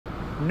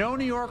No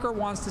New Yorker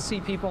wants to see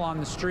people on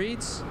the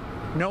streets.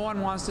 No one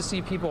wants to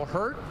see people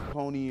hurt.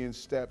 Draconian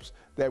steps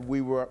that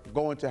we were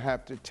going to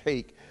have to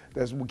take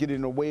that's getting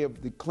in the way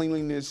of the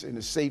cleanliness and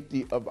the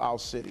safety of our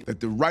city. That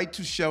the right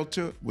to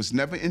shelter was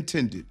never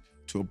intended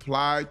to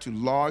apply to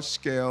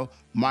large-scale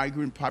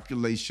migrant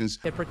populations.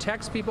 It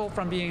protects people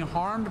from being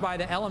harmed by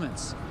the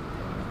elements.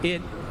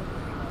 It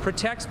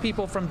protects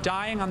people from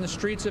dying on the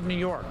streets of New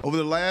York. Over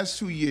the last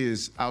 2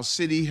 years, our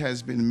city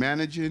has been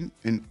managing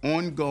an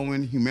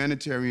ongoing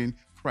humanitarian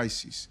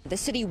crisis. The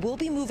city will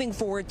be moving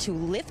forward to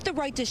lift the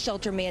right to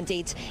shelter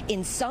mandates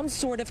in some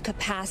sort of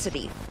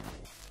capacity.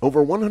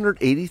 Over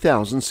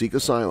 180,000 seek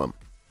asylum.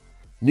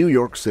 New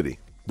York City,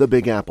 the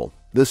Big Apple,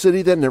 the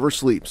city that never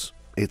sleeps.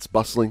 It's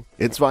bustling,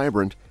 it's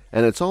vibrant,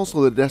 and it's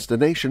also the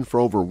destination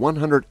for over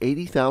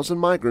 180,000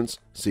 migrants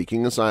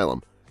seeking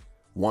asylum.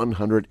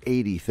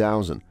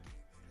 180,000.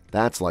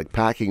 That's like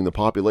packing the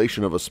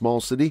population of a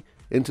small city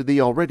into the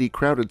already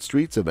crowded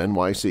streets of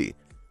NYC.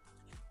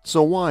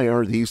 So why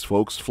are these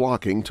folks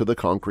flocking to the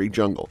concrete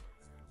jungle?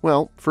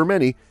 Well, for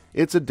many,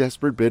 it's a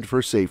desperate bid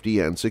for safety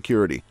and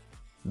security.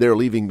 They're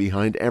leaving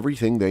behind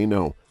everything they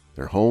know,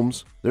 their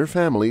homes, their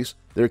families,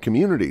 their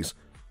communities,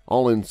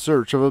 all in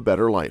search of a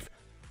better life.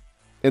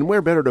 And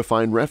where better to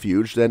find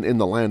refuge than in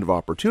the land of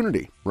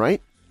opportunity,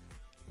 right?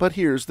 But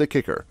here's the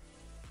kicker.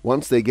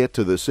 Once they get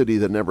to the city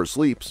that never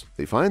sleeps,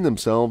 they find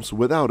themselves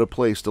without a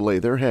place to lay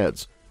their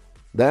heads.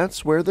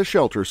 That's where the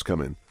shelters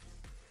come in.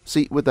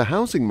 See, with the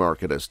housing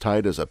market as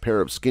tight as a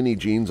pair of skinny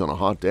jeans on a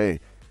hot day,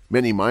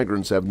 many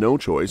migrants have no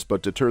choice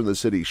but to turn to the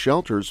city's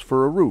shelters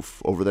for a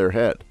roof over their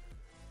head.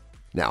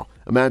 Now,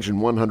 imagine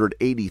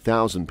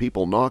 180,000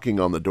 people knocking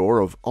on the door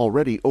of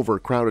already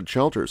overcrowded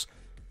shelters.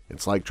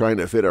 It's like trying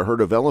to fit a herd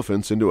of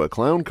elephants into a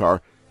clown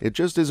car. It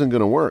just isn't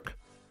going to work.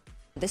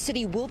 The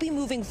city will be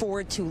moving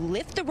forward to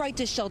lift the right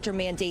to shelter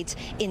mandates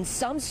in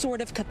some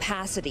sort of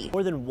capacity.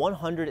 More than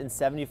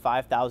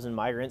 175,000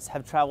 migrants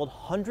have traveled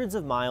hundreds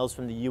of miles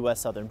from the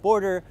U.S. southern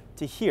border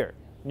to here,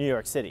 New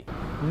York City.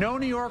 No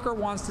New Yorker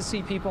wants to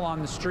see people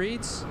on the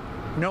streets.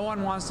 No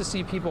one wants to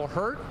see people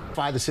hurt.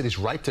 The city's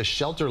right to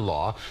shelter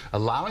law,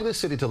 allowing the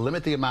city to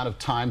limit the amount of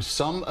time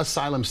some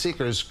asylum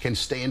seekers can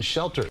stay in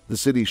shelter. The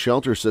city's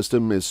shelter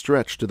system is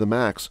stretched to the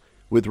max,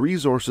 with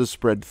resources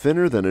spread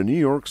thinner than a New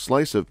York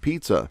slice of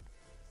pizza.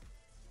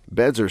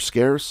 Beds are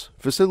scarce,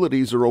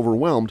 facilities are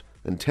overwhelmed,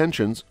 and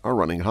tensions are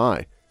running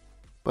high.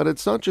 But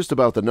it's not just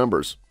about the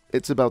numbers,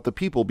 it's about the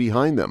people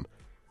behind them.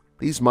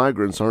 These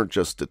migrants aren't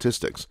just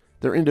statistics,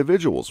 they're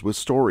individuals with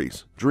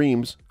stories,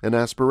 dreams, and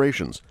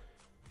aspirations.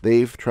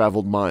 They've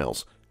traveled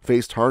miles,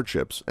 faced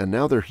hardships, and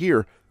now they're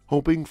here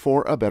hoping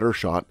for a better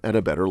shot at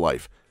a better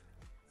life.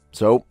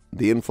 So,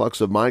 the influx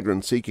of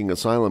migrants seeking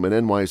asylum in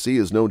NYC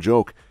is no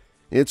joke.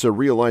 It's a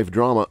real-life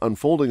drama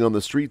unfolding on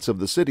the streets of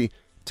the city,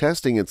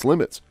 testing its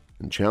limits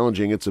and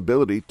challenging its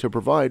ability to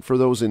provide for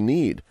those in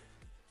need.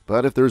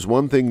 But if there's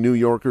one thing New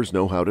Yorkers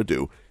know how to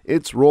do,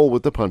 it's roll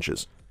with the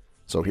punches.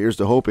 So here's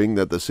to hoping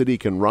that the city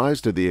can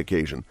rise to the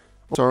occasion,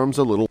 its arms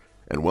a little,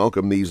 and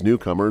welcome these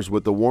newcomers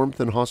with the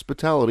warmth and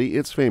hospitality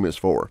it's famous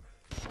for.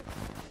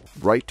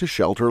 Right to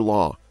shelter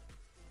law.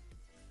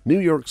 New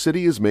York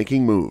City is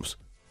making moves.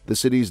 The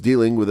city's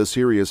dealing with a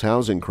serious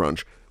housing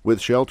crunch,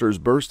 with shelters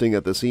bursting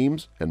at the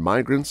seams and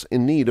migrants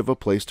in need of a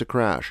place to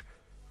crash.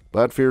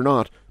 But fear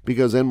not,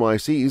 because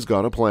NYC's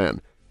got a plan,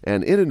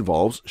 and it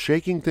involves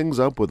shaking things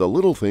up with a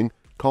little thing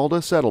called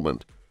a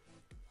settlement.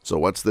 So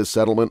what's this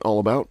settlement all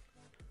about?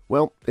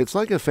 Well, it's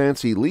like a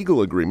fancy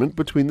legal agreement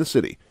between the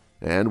city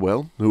and,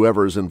 well,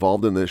 whoever is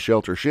involved in this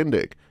shelter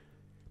shindig.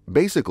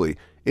 Basically,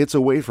 it's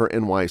a way for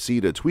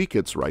NYC to tweak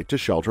its right to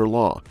shelter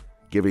law,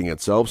 giving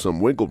itself some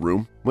wiggle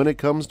room when it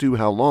comes to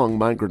how long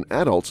migrant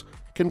adults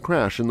can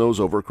crash in those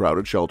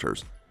overcrowded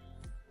shelters.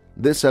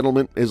 This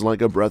settlement is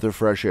like a breath of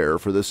fresh air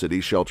for the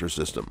city's shelter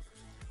system.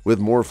 With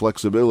more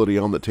flexibility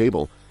on the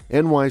table,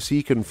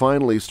 NYC can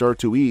finally start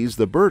to ease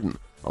the burden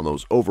on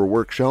those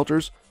overworked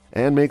shelters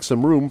and make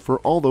some room for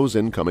all those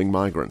incoming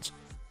migrants.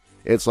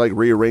 It's like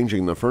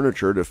rearranging the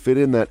furniture to fit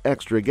in that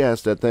extra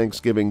guest at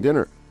Thanksgiving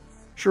dinner.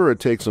 Sure, it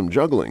takes some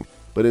juggling,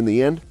 but in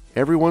the end,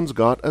 everyone's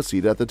got a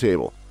seat at the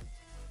table.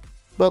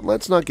 But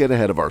let's not get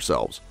ahead of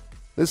ourselves.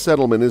 This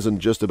settlement isn't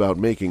just about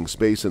making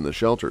space in the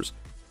shelters.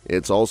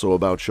 It's also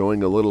about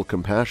showing a little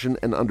compassion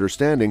and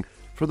understanding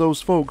for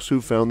those folks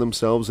who found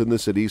themselves in the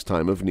city's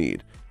time of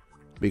need.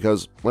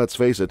 Because, let's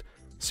face it,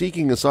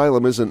 seeking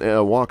asylum isn't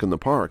a walk in the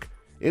park.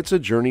 It's a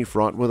journey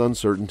fraught with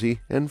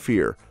uncertainty and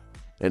fear.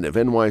 And if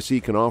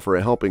NYC can offer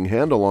a helping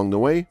hand along the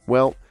way,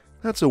 well,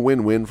 that's a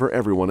win-win for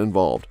everyone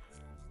involved.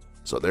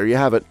 So there you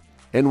have it.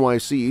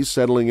 NYC's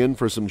settling in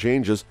for some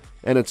changes,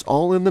 and it's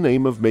all in the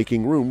name of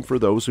making room for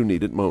those who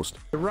need it most.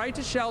 The right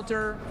to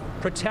shelter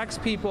protects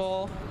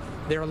people,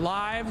 their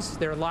lives,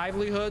 their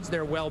livelihoods,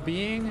 their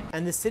well-being.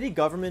 And the city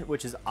government,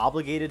 which is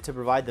obligated to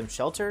provide them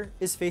shelter,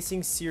 is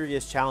facing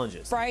serious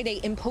challenges.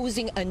 Friday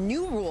imposing a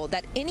new rule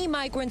that any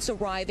migrants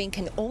arriving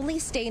can only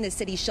stay in a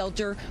city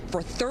shelter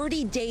for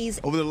 30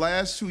 days. Over the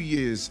last 2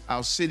 years,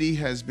 our city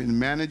has been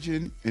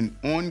managing an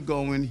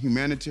ongoing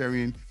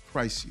humanitarian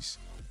crisis.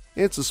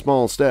 It's a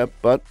small step,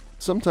 but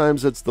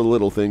sometimes it's the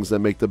little things that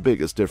make the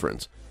biggest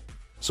difference.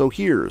 So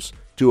here's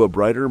to a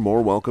brighter,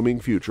 more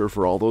welcoming future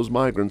for all those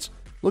migrants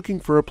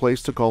looking for a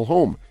place to call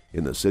home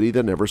in the city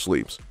that never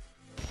sleeps.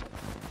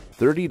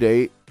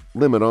 30-day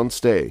limit on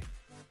stay.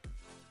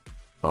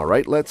 All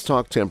right, let's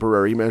talk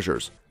temporary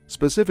measures,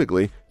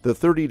 specifically the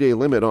 30-day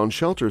limit on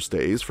shelter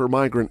stays for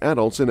migrant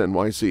adults in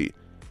NYC.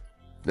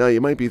 Now you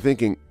might be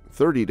thinking,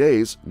 30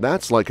 days,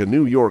 that's like a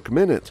New York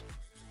minute.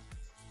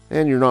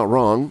 And you're not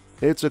wrong,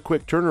 it's a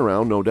quick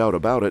turnaround, no doubt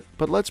about it,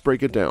 but let's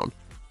break it down.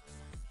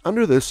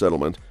 Under this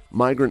settlement,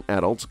 migrant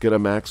adults get a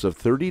max of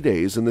 30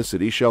 days in the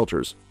city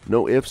shelters,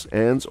 no ifs,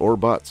 ands, or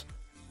buts.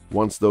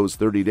 Once those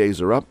 30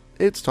 days are up,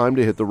 it's time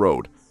to hit the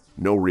road.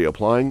 No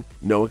reapplying,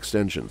 no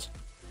extensions.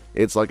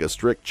 It's like a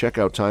strict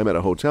checkout time at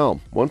a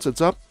hotel. Once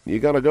it's up, you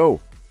gotta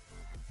go.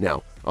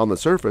 Now, on the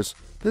surface,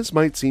 this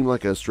might seem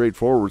like a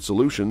straightforward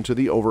solution to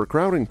the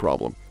overcrowding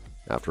problem.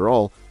 After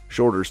all,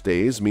 shorter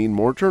stays mean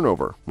more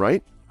turnover,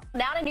 right?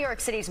 Now to New York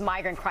City's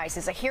migrant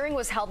crisis. A hearing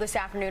was held this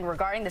afternoon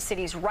regarding the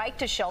city's right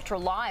to shelter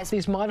laws.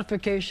 These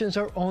modifications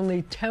are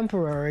only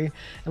temporary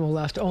and will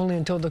last only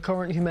until the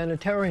current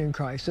humanitarian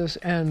crisis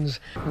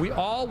ends. We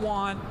all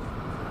want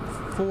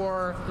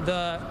for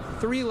the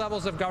 3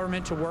 levels of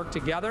government to work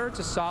together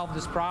to solve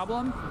this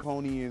problem.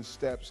 Draconian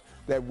steps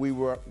that we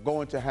were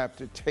going to have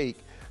to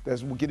take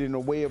that's getting in the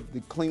way of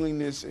the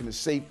cleanliness and the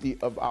safety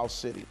of our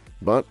city.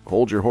 But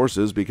hold your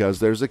horses because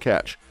there's a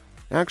catch.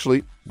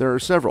 Actually, there are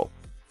several.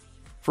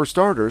 For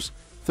starters,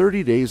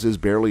 30 days is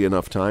barely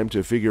enough time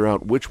to figure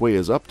out which way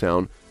is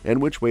uptown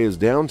and which way is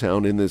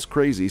downtown in this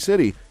crazy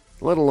city,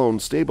 let alone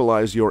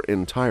stabilize your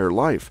entire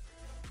life.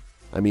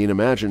 I mean,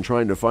 imagine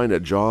trying to find a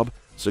job,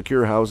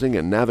 secure housing,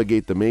 and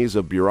navigate the maze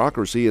of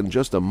bureaucracy in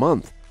just a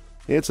month.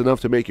 It's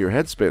enough to make your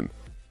head spin.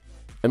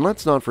 And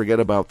let's not forget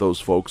about those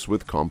folks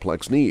with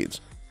complex needs,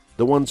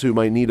 the ones who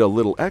might need a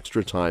little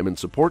extra time and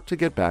support to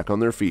get back on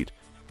their feet.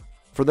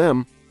 For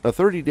them, a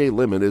 30-day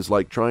limit is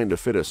like trying to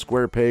fit a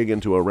square peg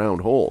into a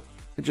round hole.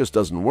 It just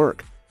doesn't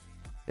work.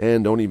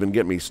 And don't even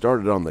get me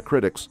started on the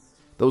critics,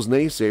 those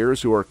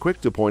naysayers who are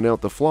quick to point out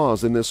the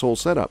flaws in this whole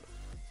setup.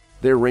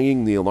 They're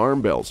ringing the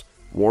alarm bells,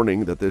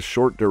 warning that this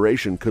short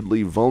duration could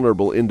leave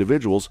vulnerable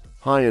individuals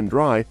high and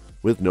dry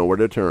with nowhere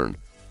to turn.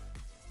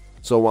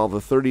 So while the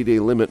 30-day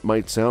limit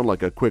might sound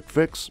like a quick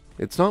fix,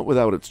 it's not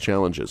without its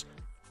challenges.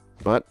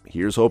 But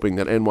here's hoping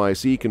that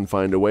NYC can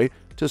find a way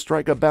to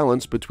strike a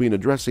balance between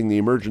addressing the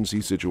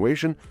emergency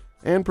situation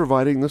and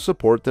providing the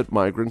support that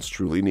migrants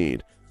truly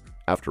need.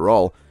 After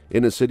all,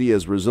 in a city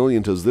as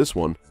resilient as this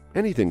one,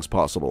 anything's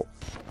possible.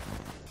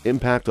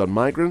 Impact on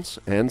migrants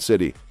and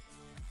city.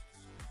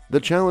 The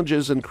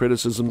challenges and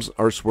criticisms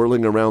are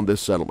swirling around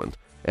this settlement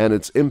and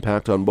its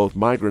impact on both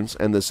migrants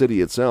and the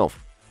city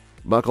itself.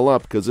 Buckle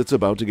up, because it's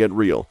about to get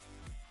real.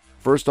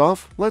 First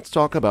off, let's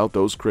talk about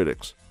those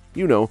critics.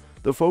 You know,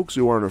 the folks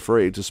who aren't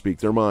afraid to speak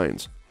their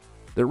minds.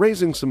 They're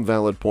raising some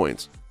valid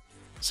points.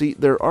 See,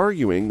 they're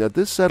arguing that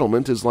this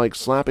settlement is like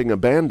slapping a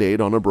Band-Aid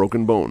on a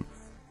broken bone.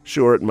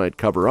 Sure, it might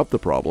cover up the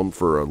problem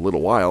for a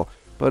little while,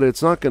 but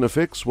it's not going to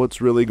fix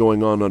what's really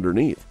going on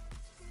underneath.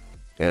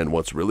 And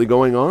what's really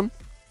going on?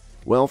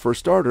 Well, for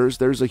starters,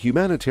 there's a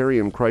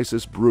humanitarian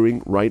crisis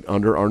brewing right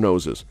under our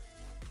noses.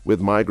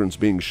 With migrants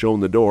being shown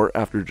the door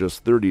after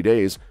just 30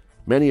 days,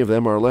 many of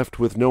them are left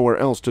with nowhere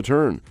else to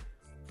turn.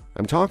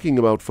 I'm talking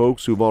about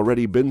folks who've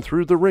already been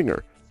through the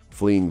ringer,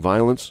 fleeing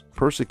violence,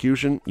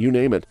 persecution, you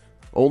name it,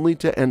 only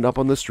to end up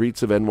on the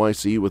streets of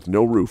NYC with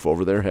no roof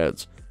over their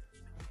heads.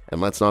 And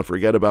let's not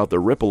forget about the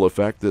ripple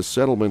effect this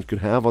settlement could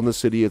have on the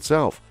city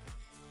itself.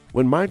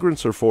 When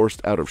migrants are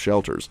forced out of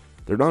shelters,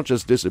 they're not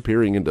just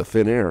disappearing into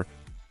thin air,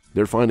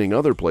 they're finding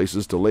other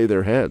places to lay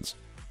their heads.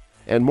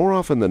 And more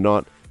often than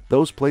not,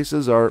 those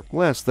places are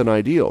less than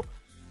ideal.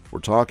 We're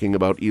talking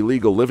about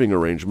illegal living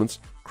arrangements,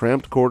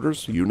 cramped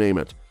quarters, you name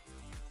it.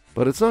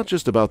 But it's not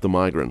just about the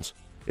migrants.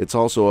 It's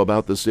also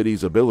about the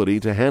city's ability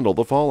to handle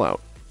the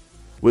fallout.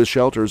 With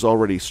shelters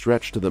already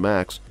stretched to the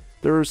max,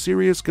 there are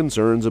serious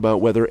concerns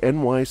about whether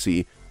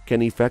NYC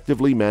can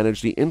effectively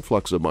manage the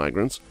influx of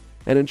migrants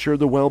and ensure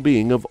the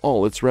well-being of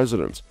all its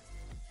residents.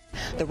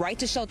 The right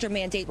to shelter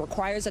mandate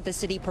requires that the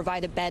city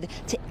provide a bed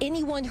to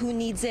anyone who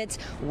needs it,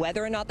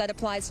 whether or not that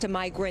applies to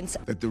migrants.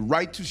 That the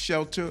right to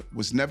shelter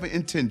was never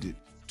intended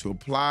to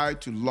apply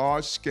to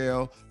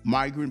large-scale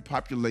migrant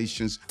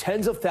populations.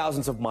 Tens of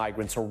thousands of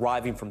migrants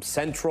arriving from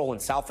Central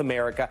and South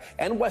America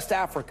and West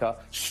Africa,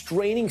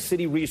 straining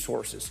city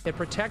resources. It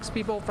protects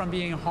people from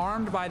being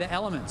harmed by the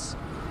elements.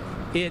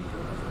 It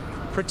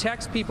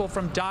protects people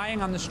from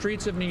dying on the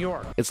streets of New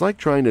York. It's like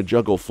trying to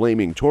juggle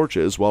flaming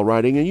torches while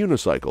riding a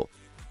unicycle.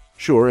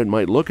 Sure, it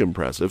might look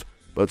impressive,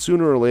 but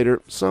sooner or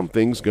later,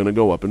 something's gonna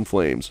go up in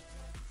flames.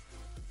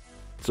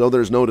 So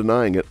there's no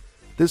denying it.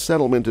 This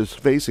settlement is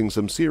facing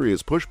some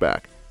serious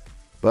pushback.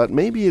 But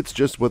maybe it's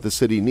just what the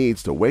city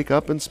needs to wake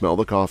up and smell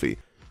the coffee.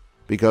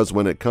 Because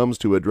when it comes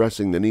to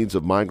addressing the needs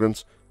of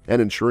migrants and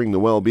ensuring the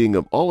well-being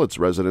of all its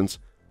residents,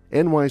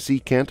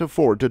 NYC can't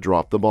afford to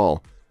drop the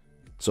ball.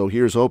 So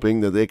here's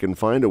hoping that they can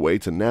find a way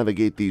to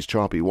navigate these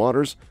choppy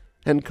waters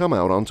and come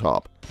out on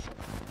top.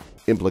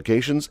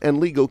 Implications and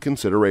legal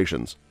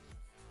considerations.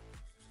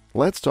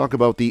 Let's talk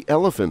about the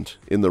elephant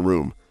in the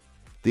room,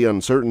 the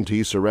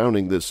uncertainty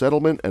surrounding this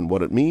settlement and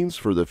what it means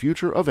for the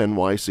future of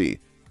NYC.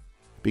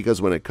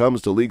 Because when it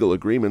comes to legal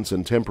agreements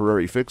and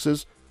temporary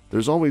fixes,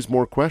 there's always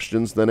more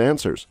questions than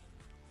answers.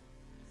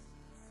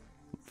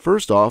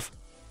 First off,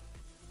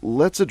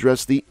 let's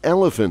address the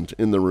elephant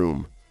in the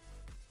room.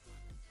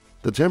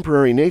 The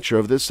temporary nature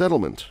of this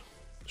settlement.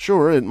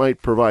 Sure, it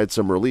might provide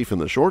some relief in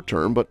the short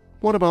term, but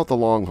what about the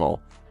long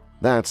haul?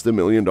 That's the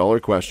million-dollar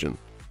question.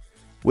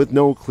 With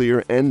no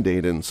clear end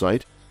date in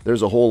sight,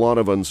 there's a whole lot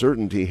of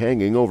uncertainty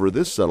hanging over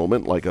this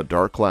settlement like a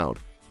dark cloud.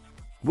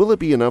 Will it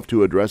be enough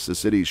to address the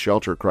city's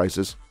shelter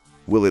crisis?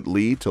 Will it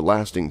lead to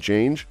lasting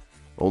change?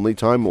 Only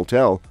time will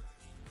tell.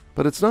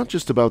 But it's not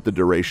just about the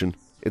duration,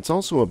 it's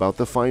also about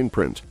the fine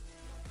print.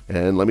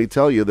 And let me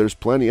tell you, there's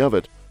plenty of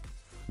it.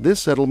 This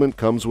settlement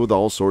comes with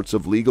all sorts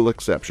of legal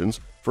exceptions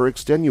for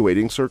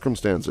extenuating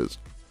circumstances.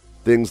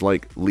 Things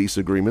like lease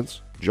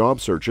agreements,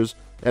 job searches,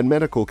 and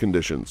medical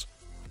conditions.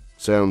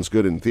 Sounds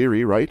good in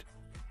theory, right?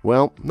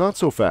 Well, not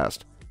so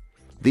fast.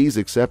 These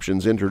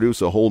exceptions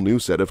introduce a whole new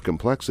set of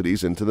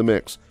complexities into the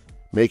mix,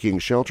 making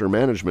shelter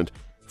management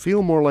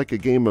feel more like a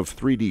game of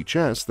 3D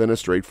chess than a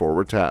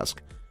straightforward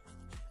task.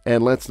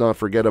 And let's not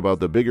forget about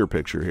the bigger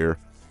picture here,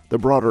 the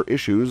broader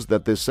issues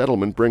that this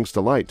settlement brings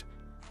to light.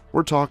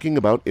 We're talking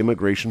about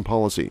immigration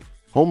policy,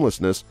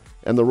 homelessness,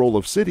 and the role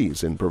of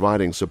cities in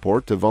providing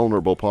support to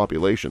vulnerable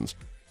populations.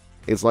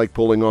 It's like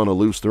pulling on a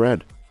loose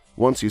thread.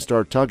 Once you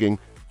start tugging,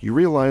 you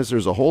realize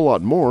there's a whole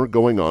lot more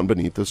going on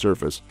beneath the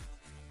surface.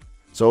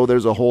 So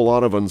there's a whole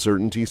lot of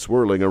uncertainty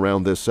swirling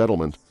around this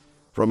settlement,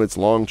 from its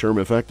long-term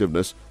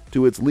effectiveness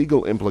to its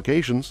legal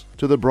implications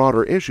to the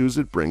broader issues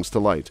it brings to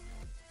light.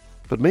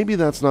 But maybe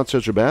that's not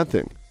such a bad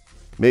thing.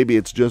 Maybe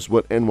it's just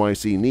what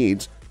NYC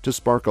needs to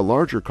spark a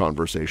larger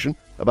conversation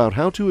about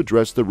how to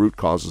address the root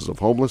causes of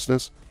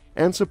homelessness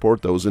and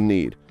support those in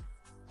need.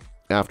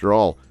 After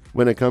all,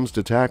 when it comes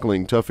to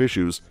tackling tough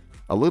issues,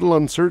 a little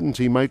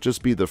uncertainty might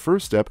just be the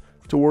first step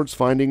towards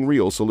finding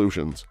real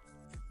solutions.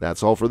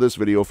 That's all for this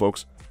video,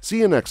 folks. See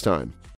you next time.